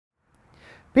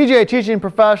PGA teaching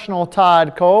professional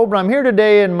Todd Cobe, and I'm here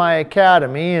today in my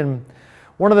academy, and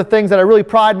one of the things that I really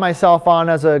pride myself on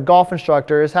as a golf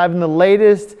instructor is having the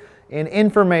latest in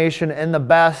information and the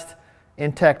best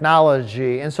in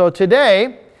technology. And so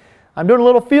today I'm doing a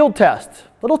little field test,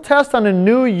 on a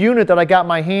new unit that I got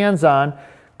my hands on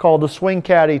called the Swing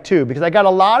Caddie 2, because I got a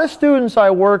lot of students I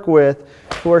work with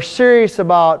who are serious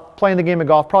about playing the game of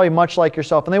golf, probably much like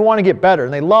yourself, and they want to get better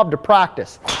and they love to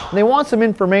practice and they want some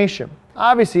information.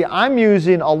 Obviously, I'm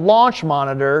using a launch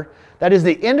monitor that is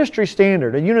the industry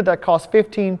standard, a unit that costs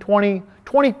 $15,000, $20,000,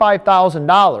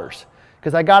 $25,000,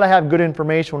 because I got to have good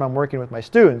information when I'm working with my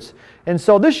students. And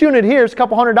so this unit here is a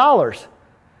couple $100.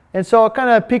 And so it kind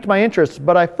of piqued my interest,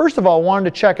 but I first of all wanted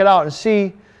to check it out and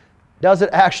see, does it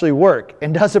actually work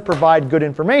and does it provide good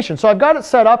information? So I've got it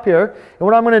set up here, and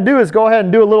what I'm going to do is go ahead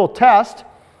and do a little test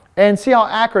and see how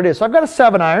accurate it is. So I've got a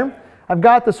 7-iron. I've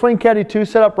got the Swing Caddie 2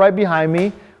 set up right behind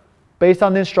me based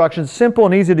on the instructions, simple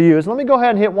and easy to use. Let me go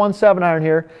ahead and hit one 7-iron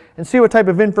here and see what type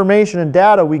of information and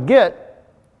data we get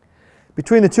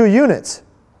between the two units.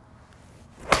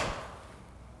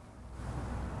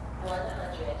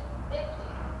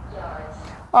 150 yards.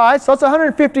 All right, so it's a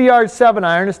 150-yard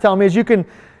 7-iron. It's telling me, as you can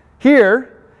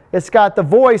hear, it's got the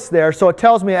voice there, so it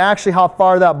tells me actually how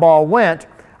far that ball went.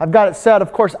 I've got it set,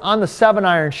 of course, on the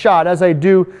 7-iron shot as I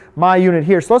do my unit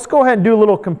here. So let's go ahead and do a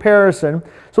little comparison.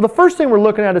 So the first thing we're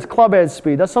looking at is club head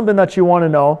speed. That's something that you want to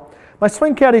know. My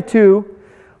Swing Caddie 2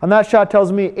 on that shot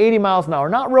tells me 80 miles an hour.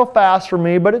 Not real fast for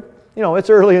me, but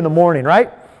it's early in the morning,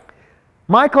 right?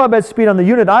 My club head speed on the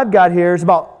unit I've got here is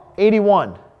about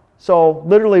 81. So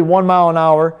literally 1 mile an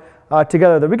hour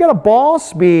together there. We got a ball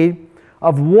speed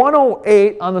of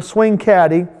 108 on the Swing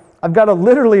Caddie. I've got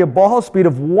literally a ball speed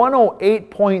of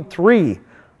 108.3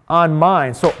 on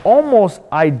mine. So almost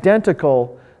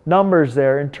identical numbers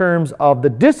there in terms of the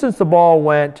distance the ball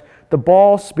went, the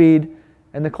ball speed,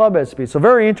 and the club head speed. So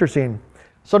very interesting.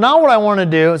 So now what I want to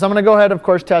do is I'm going to go ahead, of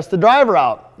course, test the driver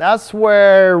out. That's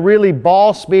where really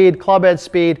ball speed, club head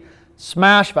speed,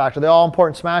 smash factor, the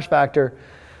all-important smash factor,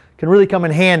 can really come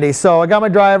in handy. So I got my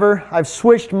driver. I've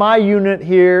switched my unit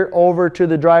here over to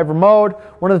the driver mode.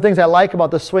 One of the things I like about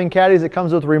the Swing Caddie is it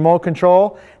comes with remote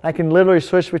control. I can literally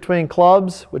switch between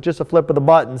clubs with just a flip of the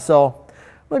button. So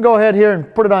I'm going to go ahead here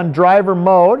and put it on driver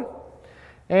mode.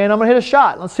 And I'm going to hit a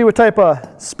shot. Let's see what type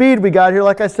of speed we got here.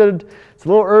 Like I said, it's a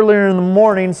little earlier in the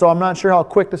morning, so I'm not sure how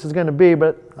quick this is going to be,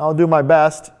 but I'll do my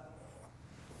best.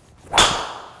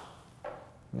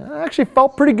 It actually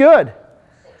felt pretty good.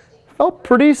 Felt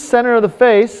pretty center of the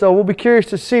face, so we'll be curious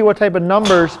to see what type of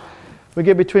numbers we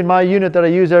get between my unit that I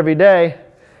use every day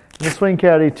and the Swing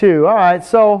Caddie 2. All right,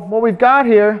 so what we've got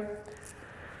here,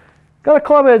 got a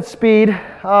club head speed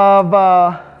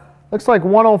of, looks like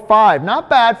 105. Not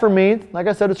bad for me. Like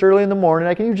I said, it's early in the morning.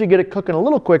 I can usually get it cooking a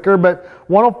little quicker, but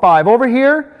 105. Over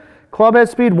here, club head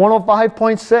speed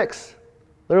 105.6.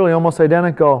 Literally almost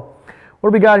identical. What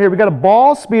do we got here? We got a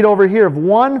ball speed over here of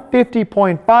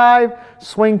 150.5.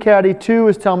 Swing Caddie 2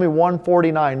 is telling me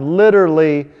 149.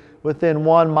 Literally within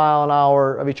 1 mile an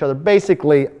hour of each other.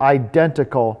 Basically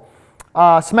identical.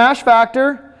 Smash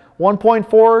factor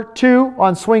 1.42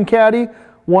 on Swing Caddie.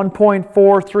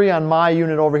 1.43 on my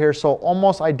unit over here. So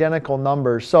almost identical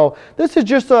numbers. So this is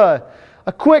just a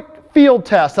quick field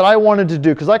test that I wanted to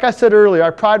do. Because like I said earlier,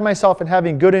 I pride myself in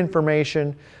having good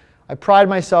information. I pride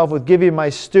myself with giving my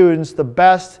students the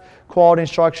best quality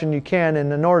instruction you can,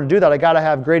 and in order to do that, I got to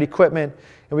have great equipment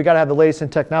and we got to have the latest in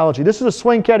technology. This is a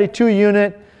Swing Caddie 2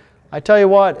 unit. I tell you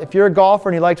what, if you're a golfer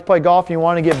and you like to play golf and you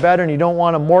want to get better and you don't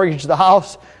want to mortgage the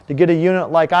house to get a unit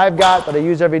like I've got that I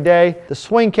use every day, the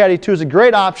Swing Caddie 2 is a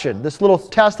great option. This little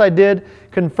test I did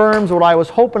confirms what I was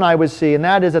hoping I would see, and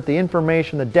that is that the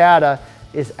information, the data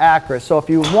is accurate. So if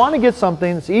you want to get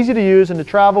something that's easy to use and to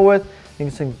travel with,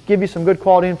 and can give you some good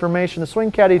quality information, the Swing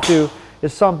Caddie 2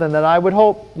 is something that I would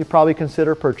hope you probably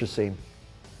consider purchasing.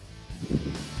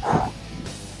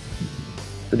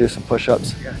 To do some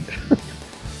push-ups.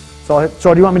 So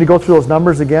do you want me to go through those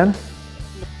numbers again?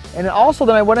 And also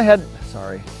then I went ahead,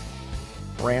 sorry,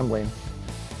 rambling.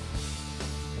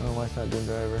 I don't know why it's not doing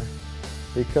driver.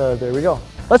 Because there we go.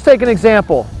 Let's take an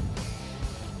example.